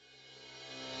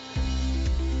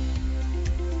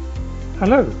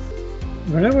Hello,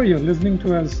 wherever you're listening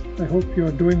to us, I hope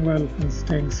you're doing well and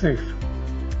staying safe.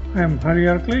 I am Hari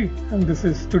Arkley and this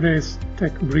is today's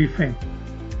Tech Briefing.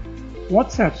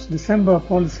 WhatsApp's December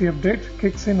policy update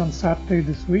kicks in on Saturday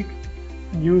this week,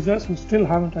 and users who still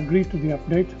haven't agreed to the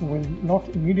update will not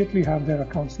immediately have their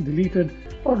accounts deleted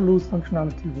or lose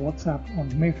functionality of WhatsApp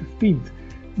on May 15th,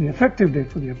 the effective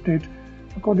date for the update,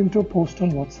 according to a post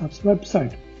on WhatsApp's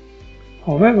website.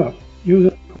 However,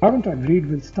 users who haven't agreed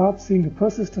will start seeing a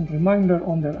persistent reminder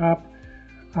on their app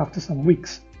after some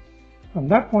weeks. From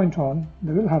that point on,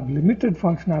 they will have limited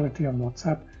functionality on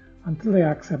WhatsApp until they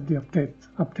accept the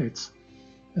updates.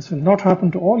 This will not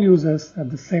happen to all users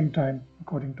at the same time,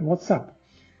 according to WhatsApp.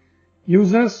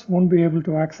 Users won't be able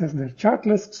to access their chat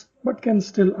lists, but can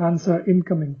still answer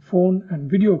incoming phone and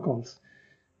video calls.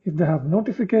 If they have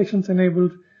notifications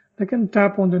enabled, they can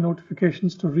tap on the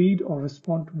notifications to read or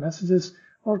respond to messages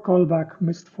or call back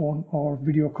missed phone or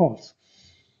video calls.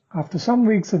 After some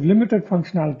weeks of limited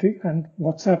functionality, and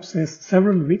WhatsApp says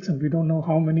several weeks, and we don't know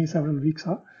how many several weeks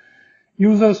are,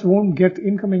 users won't get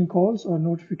incoming calls or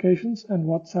notifications, and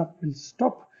WhatsApp will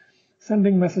stop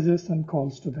sending messages and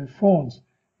calls to their phones.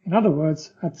 In other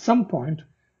words, at some point,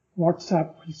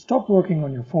 WhatsApp will stop working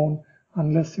on your phone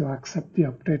unless you accept the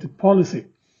updated policy.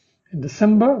 In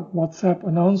December, WhatsApp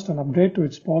announced an update to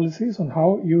its policies on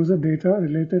how user data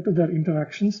related to their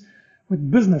interactions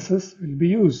with businesses will be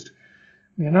used.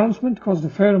 The announcement caused a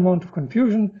fair amount of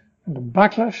confusion and a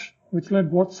backlash, which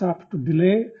led WhatsApp to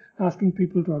delay asking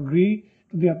people to agree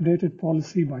to the updated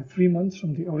policy by 3 months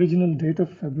from the original date of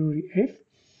February 8th.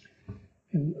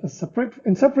 In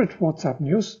separate WhatsApp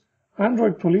news,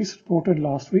 Android Police reported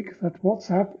last week that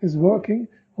WhatsApp is working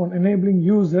on enabling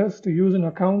users to use an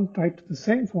account tied to the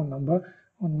same phone number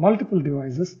on multiple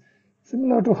devices,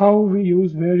 similar to how we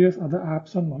use various other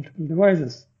apps on multiple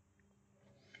devices.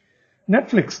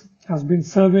 Netflix has been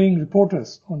surveying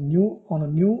reporters on a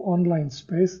new online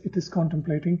space it is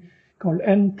contemplating called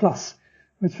N+,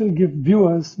 which will give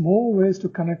viewers more ways to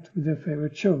connect with their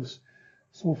favorite shows.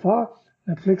 So far,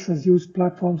 Netflix has used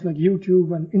platforms like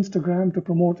YouTube and Instagram to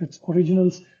promote its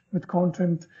originals with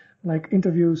content like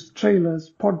interviews,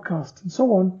 trailers, podcasts, and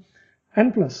so on.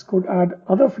 N+ could add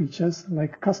other features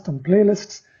like custom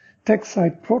playlists, text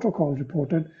site protocol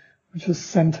reported, which was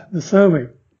sent the survey.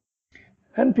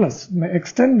 N+ may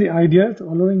extend the idea to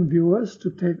allowing viewers to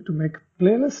make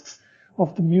playlists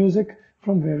of the music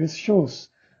from various shows.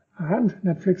 And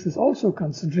Netflix is also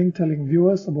considering telling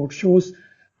viewers about shows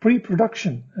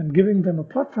pre-production and giving them a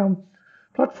platform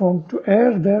to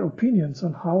air their opinions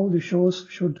on how the shows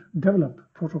should develop,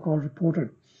 protocol reported.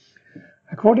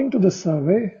 According to the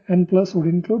survey, N+ would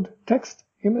include text,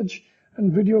 image,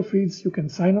 and video feeds you can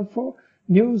sign up for,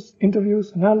 news,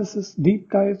 interviews, analysis,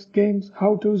 deep dives, games,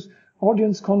 how-tos,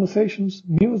 audience conversations,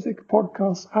 music,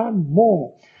 podcasts, and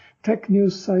more. Tech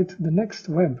news site The Next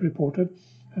Web reported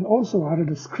and also added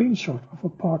a screenshot of a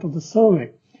part of the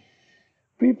survey.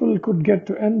 People could get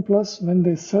to N+ when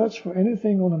they search for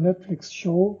anything on a Netflix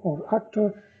show or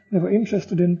actor they were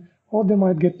interested in, or they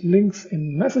might get links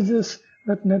in messages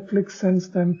that Netflix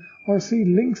sends them, or see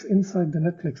links inside the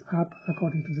Netflix app,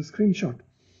 according to the screenshot.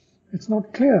 It's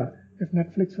not clear if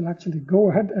Netflix will actually go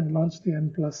ahead and launch the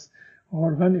N+,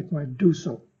 or when it might do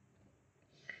so.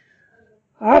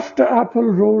 After Apple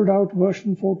rolled out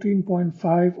version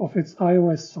 14.5 of its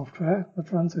iOS software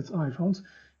that runs its iPhones,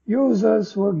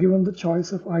 users were given the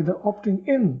choice of either opting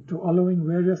in to allowing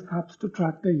various apps to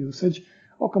track their usage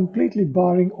or completely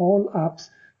barring all apps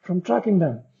from tracking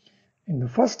them. In the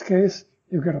first case,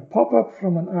 you get a pop-up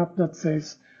from an app that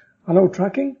says, allow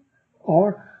tracking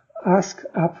or ask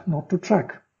app not to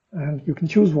track, and you can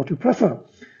choose what you prefer.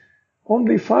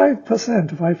 Only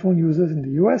 5% of iPhone users in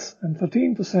the US and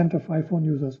 13% of iPhone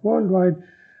users worldwide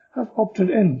have opted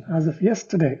in as of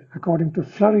yesterday, according to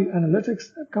Flurry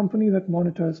Analytics, a company that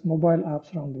monitors mobile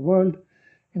apps around the world.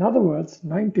 In other words,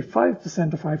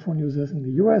 95% of iPhone users in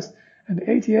the US and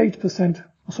 87%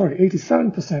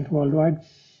 worldwide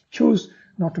chose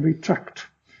not to be tracked.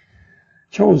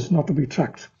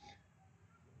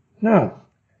 Now,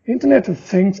 Internet of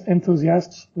Things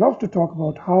enthusiasts love to talk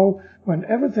about how when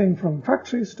everything from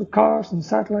factories to cars and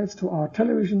satellites to our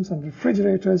televisions and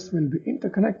refrigerators will be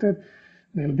interconnected,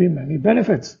 there will be many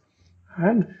benefits.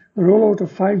 And the rollout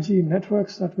of 5G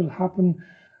networks that will happen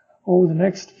over the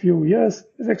next few years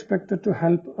is expected to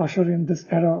help usher in this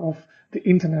era of the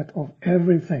Internet of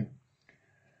Everything.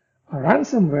 A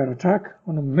ransomware attack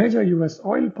on a major US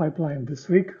oil pipeline this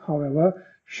week, however,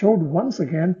 showed once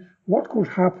again what could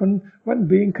happen when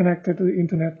being connected to the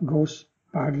Internet goes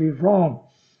badly wrong.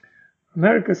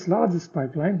 America's largest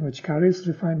pipeline, which carries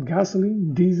refined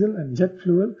gasoline, diesel, and jet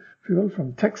fuel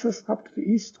from Texas up to the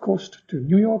East Coast to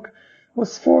New York,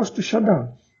 was forced to shut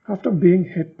down after being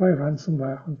hit by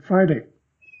ransomware on Friday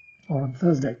or on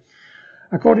Thursday.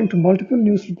 According to multiple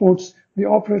news reports, the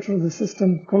operator of the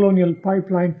system, Colonial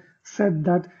Pipeline, said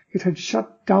that it had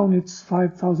shut down its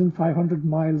 5,500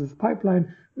 miles of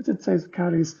pipeline, which it says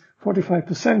carries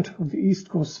 45% of the East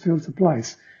Coast fuel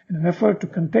supplies, in an effort to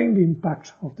contain the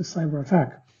impact of the cyber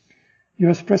attack.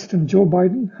 US President Joe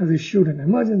Biden has issued an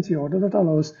emergency order that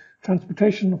allows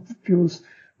transportation of fuels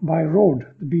by road,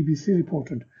 the BBC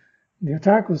reported. The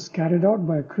attack was carried out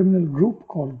by a criminal group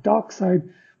called DarkSide,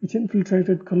 which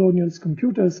infiltrated Colonial's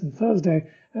computers on Thursday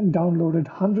and downloaded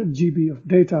 100 GB of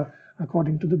data,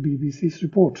 according to the BBC's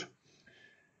report.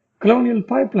 Colonial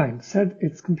Pipeline said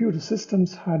its computer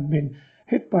systems had been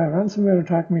hit by a ransomware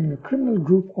attack, meaning a criminal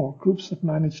group or groups that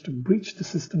managed to breach the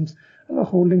systems and are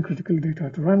holding critical data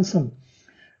to ransom.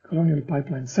 Colonial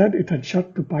Pipeline said it had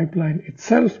shut the pipeline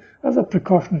itself as a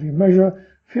precautionary measure,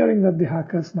 fearing that the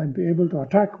hackers might be able to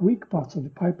attack weak parts of the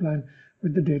pipeline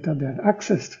with the data they had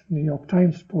accessed, New York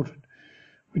Times reported.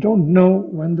 We don't know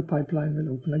when the pipeline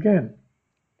will open again.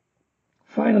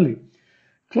 Finally,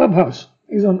 Clubhouse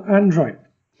is on Android.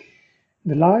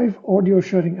 The live audio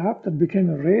sharing app that became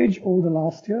a rage over the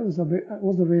last year was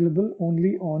available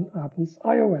only on Apple's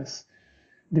iOS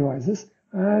devices,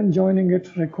 and joining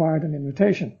it required an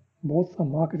invitation, both a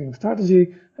marketing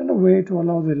strategy and a way to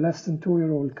allow the less than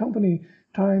 2-year-old company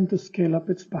time to scale up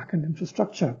its backend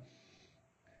infrastructure.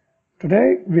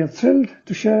 Today, we are thrilled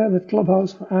to share that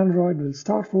Clubhouse for Android will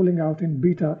start rolling out in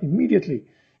beta immediately,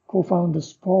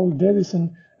 co-founders Paul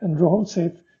Davison and Rohan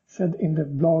Seth said in their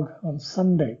blog on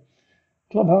Sunday.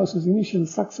 Clubhouse's initial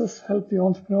success helped the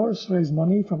entrepreneurs raise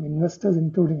money from investors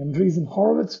including Andreessen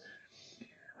Horowitz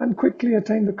and quickly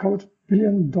attain the coveted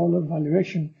 $1 billion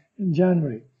valuation in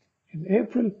January. In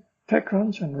April,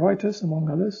 TechCrunch and Reuters, among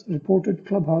others, reported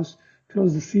Clubhouse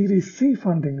closed the Series C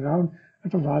funding round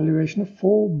at a valuation of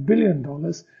 $4 billion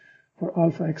for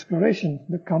Alpha Exploration,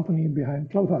 the company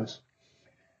behind Clubhouse.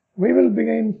 We will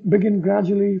begin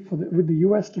gradually with the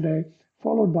US today,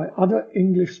 followed by other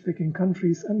English-speaking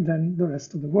countries and then the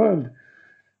rest of the world,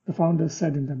 the founders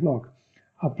said in their blog.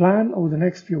 Our plan over the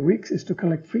next few weeks is to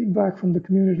collect feedback from the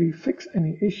community, fix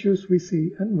any issues we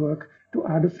see, and work to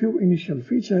add a few initial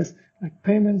features like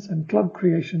payments and club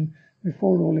creation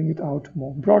before rolling it out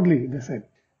more broadly, they said.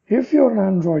 If you're an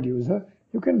Android user,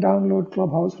 you can download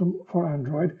Clubhouse for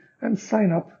Android and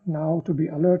sign up now to be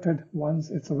alerted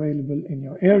once it's available in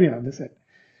your area, they said.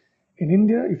 In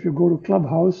India, if you go to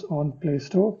Clubhouse on Play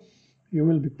Store, you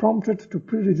will be prompted to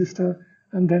pre-register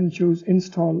and then choose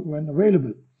Install when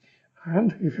available.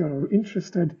 And if you're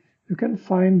interested, you can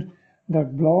find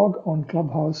that blog on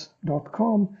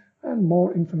clubhouse.com and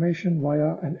more information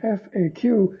via an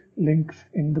FAQ linked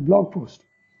in the blog post.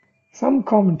 Some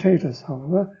commentators,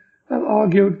 however, have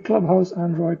argued Clubhouse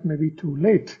Android may be too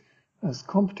late, as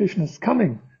competition is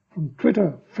coming from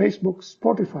Twitter, Facebook,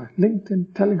 Spotify,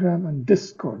 LinkedIn, Telegram, and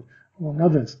Discord, among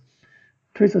others.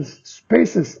 Twitter's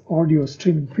Spaces audio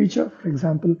streaming feature, for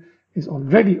example, is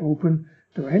already open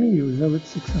to any user with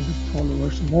 600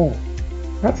 followers or more.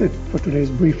 That's it for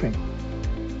today's briefing.